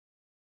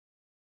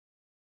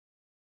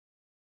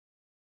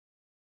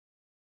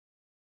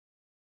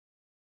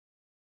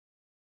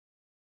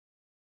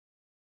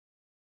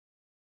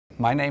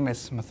My name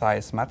is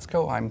Matthias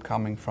Matzko. I'm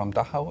coming from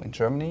Dachau in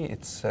Germany.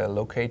 It's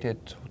located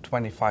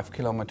 25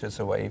 kilometers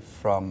away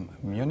from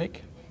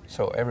Munich,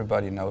 so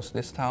everybody knows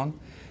this town.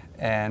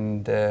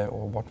 And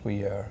what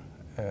we are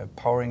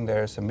powering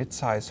there is a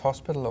mid-sized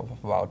hospital of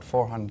about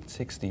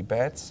 460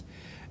 beds,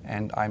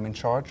 and I'm in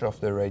charge of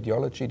the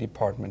radiology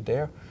department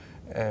there.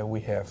 We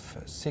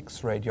have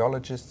 6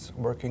 radiologists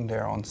working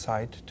there on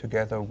site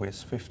together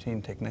with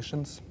 15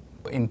 technicians.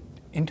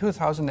 In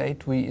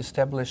 2008 we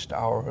established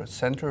our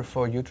Center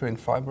for Uterine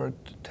Fibroid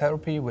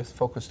Therapy with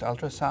Focused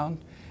Ultrasound,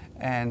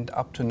 and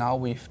up to now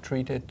we've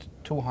treated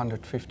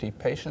 250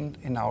 patients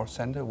in our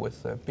center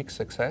with big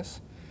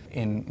success.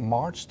 In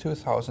March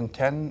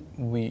 2010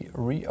 we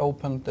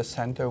reopened the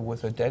center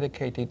with a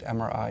dedicated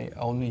MRI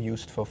only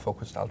used for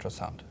focused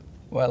ultrasound.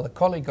 Well, a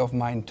colleague of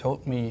mine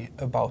told me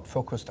about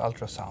focused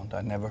ultrasound.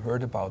 I never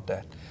heard about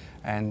that,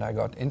 and I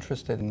got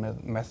interested in the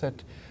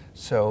method.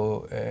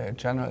 So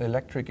General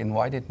Electric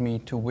invited me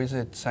to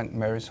visit St.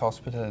 Mary's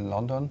Hospital in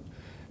London,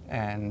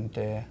 and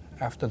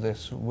after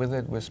this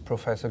visit with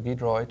Professor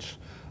Giedroyc,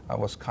 I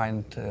was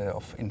kind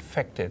of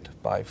infected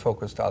by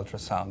focused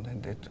ultrasound,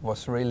 and it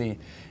was really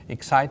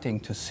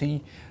exciting to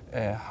see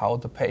how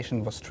the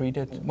patient was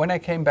treated. When I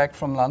came back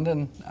from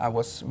London, I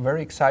was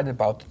very excited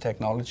about the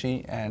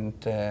technology, and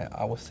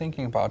I was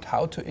thinking about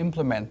how to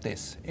implement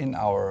this in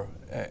our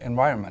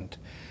environment.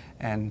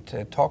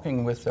 And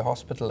talking with the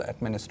hospital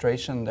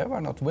administration, they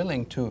were not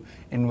willing to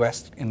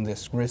invest in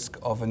this risk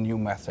of a new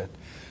method.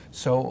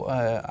 So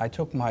I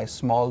took my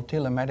small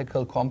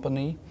telemedical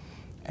company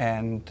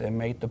and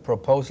made the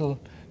proposal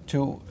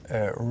to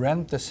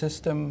rent the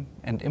system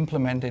and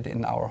implement it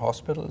in our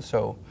hospital.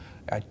 So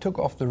I took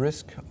off the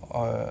risk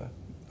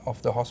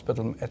of the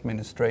hospital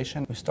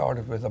administration. We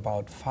started with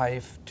about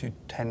 5 to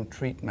 10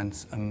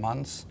 treatments a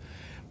month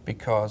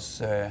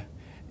because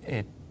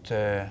it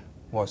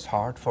was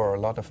hard for a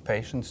lot of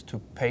patients to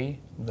pay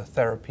the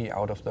therapy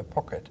out of their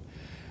pocket,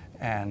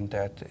 and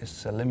that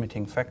is a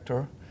limiting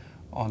factor.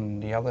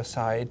 On the other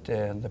side,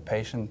 the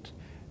patient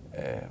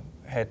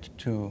had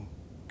to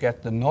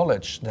get the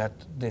knowledge that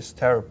this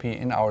therapy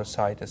in our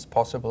site is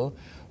possible,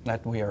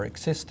 that we are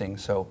existing.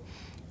 So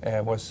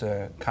it was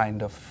a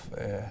kind of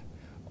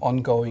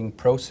ongoing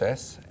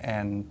process,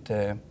 and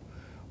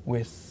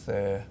with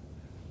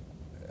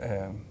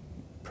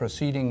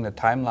proceeding the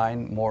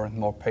timeline, more and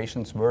more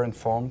patients were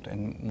informed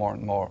and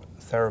more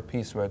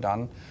therapies were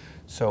done.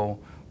 So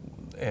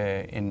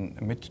in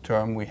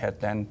midterm we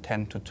had then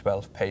 10 to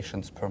 12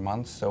 patients per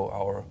month,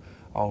 so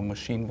our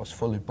machine was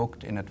fully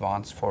booked in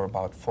advance for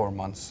about 4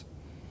 months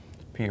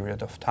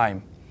period of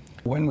time.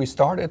 When we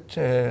started,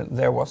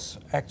 there was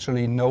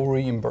actually no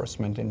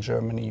reimbursement in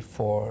Germany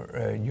for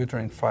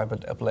uterine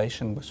fibroid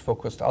ablation with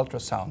focused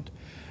ultrasound.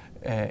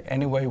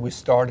 Anyway, we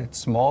started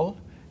small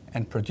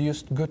and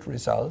produced good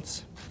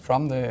results.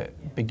 From the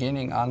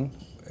beginning on,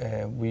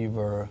 we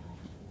were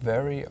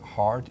very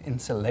hard in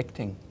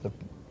selecting the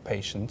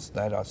patients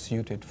that are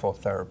suited for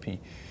therapy.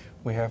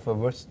 We have a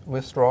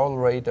withdrawal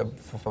rate of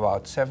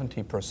about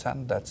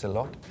 70%, that's a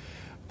lot.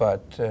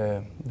 But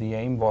the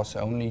aim was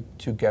only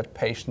to get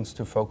patients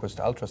to focused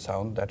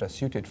ultrasound that are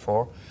suited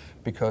for,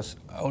 because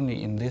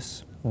only in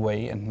this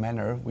way and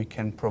manner we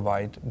can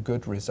provide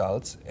good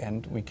results,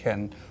 and we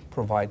can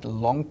provide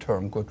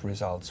long-term good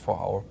results for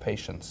our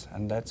patients.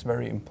 And that's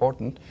very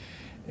important,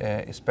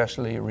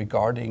 especially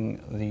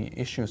regarding the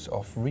issues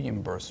of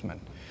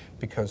reimbursement.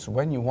 Because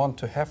when you want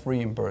to have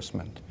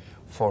reimbursement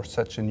for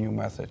such a new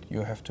method,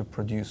 you have to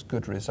produce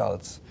good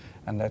results.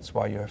 And that's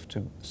why you have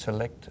to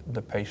select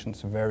the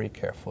patients very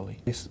carefully.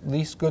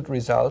 These good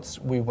results,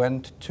 we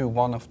went to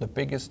one of the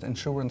biggest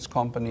insurance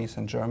companies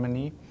in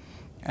Germany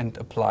and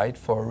applied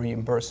for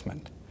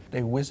reimbursement.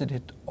 They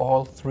visited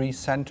all 3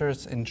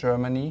 centers in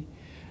Germany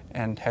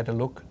and had a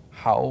look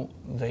how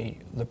the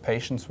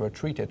patients were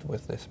treated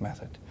with this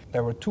method.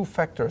 There were 2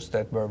 factors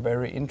that were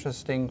very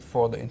interesting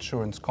for the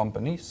insurance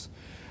companies: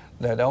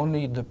 that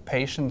only the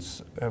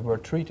patients were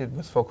treated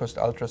with focused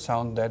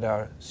ultrasound that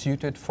are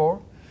suited for,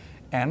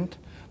 and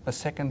the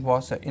second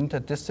was an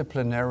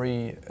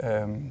interdisciplinary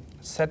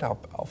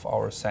setup of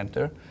our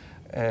center.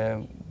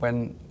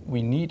 When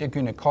we need a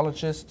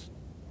gynecologist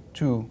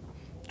to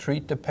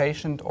treat the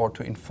patient or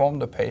to inform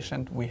the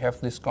patient, we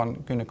have this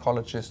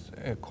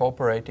gynecologist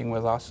cooperating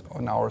with us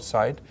on our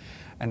side,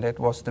 and that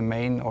was the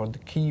main or the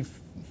key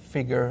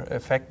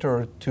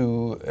factor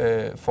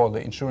for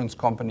the insurance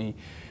company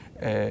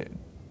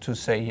to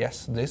say,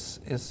 yes, this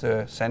is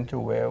a center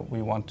where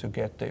we want to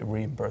get the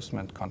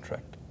reimbursement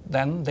contract.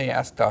 Then they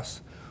asked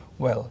us,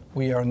 well,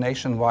 we are a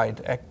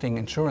nationwide acting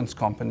insurance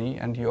company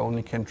and you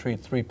only can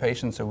treat 3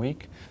 patients a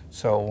week.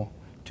 So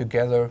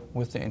together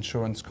with the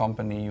insurance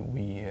company,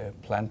 we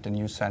planned a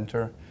new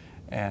center,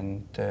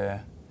 and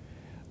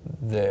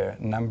the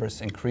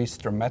numbers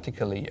increased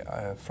dramatically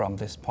from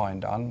this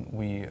point on.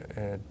 We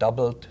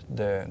doubled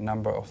the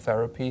number of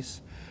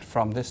therapies.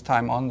 From this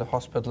time on, the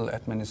hospital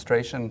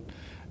administration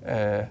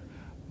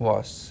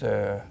was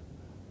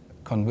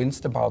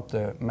convinced about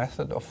the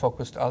method of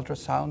focused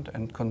ultrasound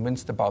and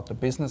convinced about the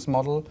business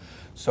model.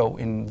 So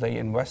they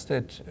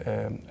invested,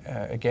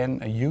 again,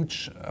 a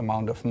huge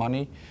amount of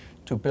money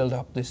to build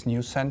up this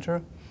new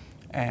center.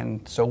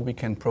 And so we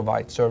can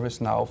provide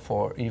service now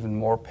for even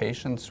more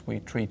patients.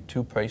 We treat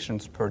 2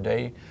 patients per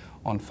day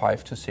on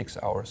 5 to 6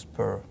 hours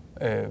per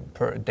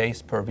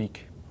days per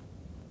week.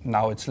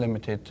 Now it's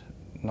limited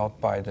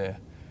not by the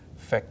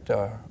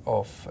factor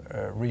of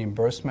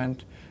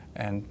reimbursement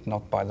and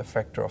not by the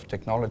factor of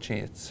technology.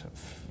 It's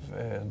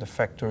the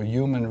factor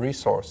human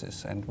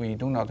resources, and we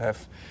do not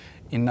have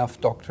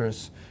enough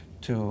doctors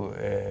to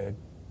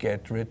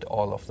get rid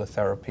all of the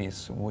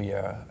therapies we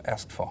are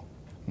asked for.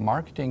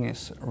 Marketing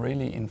is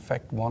really, in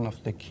fact, one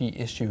of the key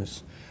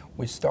issues.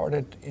 We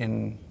started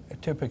in a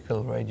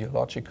typical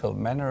radiological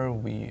manner.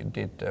 We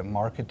did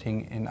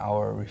marketing in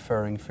our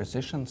referring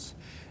physicians,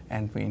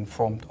 and we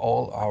informed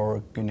all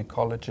our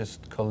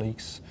gynecologist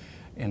colleagues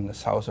in the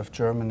south of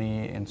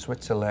Germany, in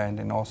Switzerland,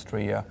 in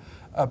Austria,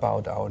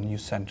 about our new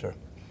center.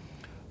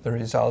 The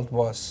result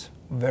was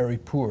very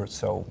poor,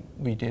 so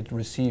we did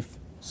receive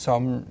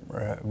some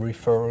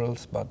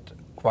referrals, but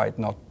quite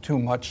not too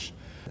much.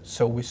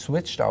 So we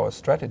switched our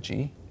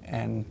strategy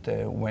and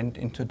went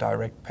into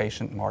direct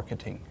patient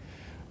marketing.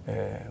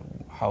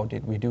 How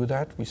did we do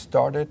that? We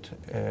started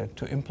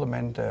to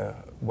implement a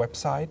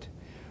website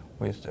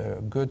with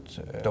a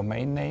good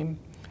domain name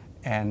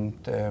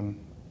and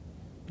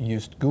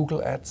used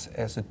Google Ads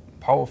as a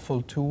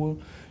powerful tool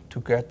to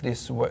get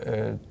this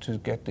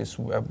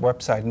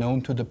website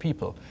known to the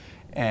people.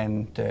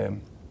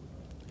 And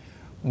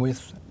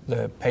with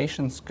the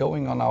patients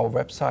going on our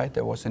website,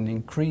 there was an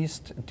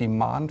increased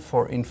demand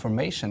for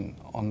information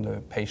on the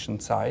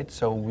patient side.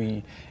 So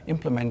we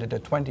implemented a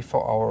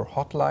 24-hour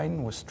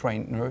hotline with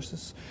trained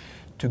nurses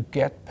to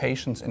get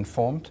patients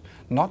informed,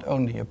 not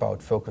only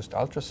about focused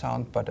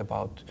ultrasound, but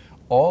about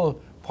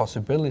all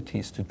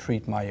possibilities to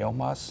treat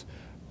myomas,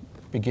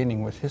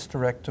 beginning with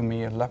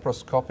hysterectomy,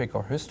 laparoscopic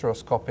or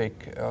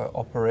hysteroscopic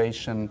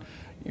operation,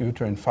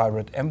 uterine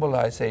fibroid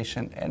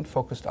embolization, and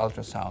focused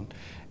ultrasound.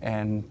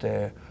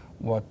 And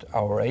what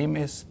our aim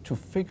is to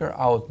figure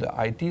out the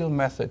ideal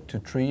method to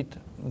treat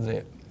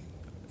the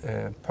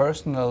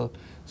personal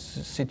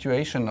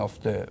situation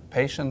of the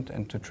patient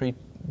and to treat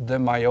the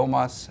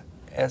myomas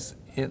as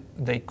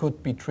they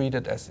could be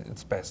treated as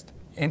its best.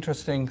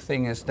 Interesting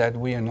thing is that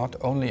we are not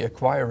only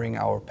acquiring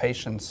our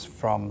patients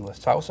from the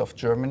south of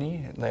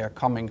Germany, they are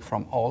coming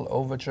from all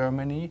over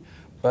Germany,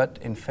 but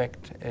in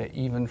fact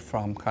even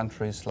from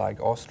countries like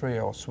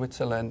Austria or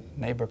Switzerland,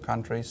 neighbor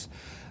countries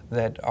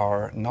that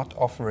are not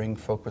offering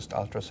focused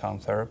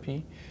ultrasound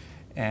therapy.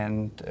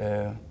 And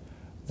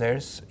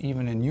there's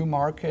even a new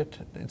market.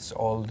 It's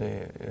all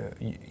the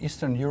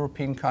Eastern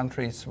European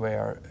countries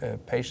where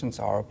patients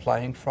are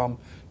applying from.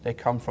 They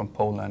come from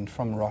Poland,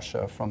 from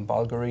Russia, from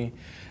Bulgaria,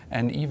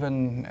 and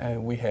even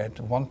we had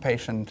one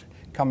patient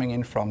coming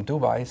in from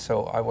Dubai,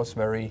 so I was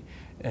very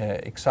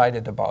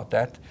excited about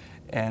that.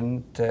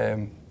 And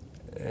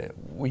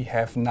we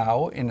have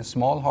now, in a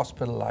small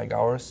hospital like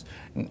ours,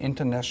 an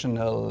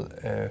international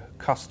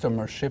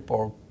customership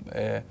or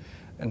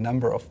a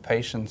number of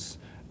patients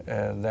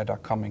that are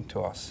coming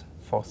to us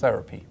for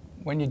therapy.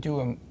 When you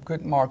do a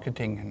good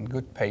marketing and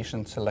good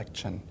patient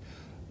selection,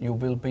 you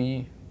will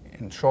be,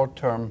 in short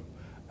term,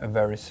 a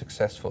very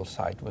successful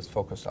site with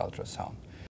focused ultrasound.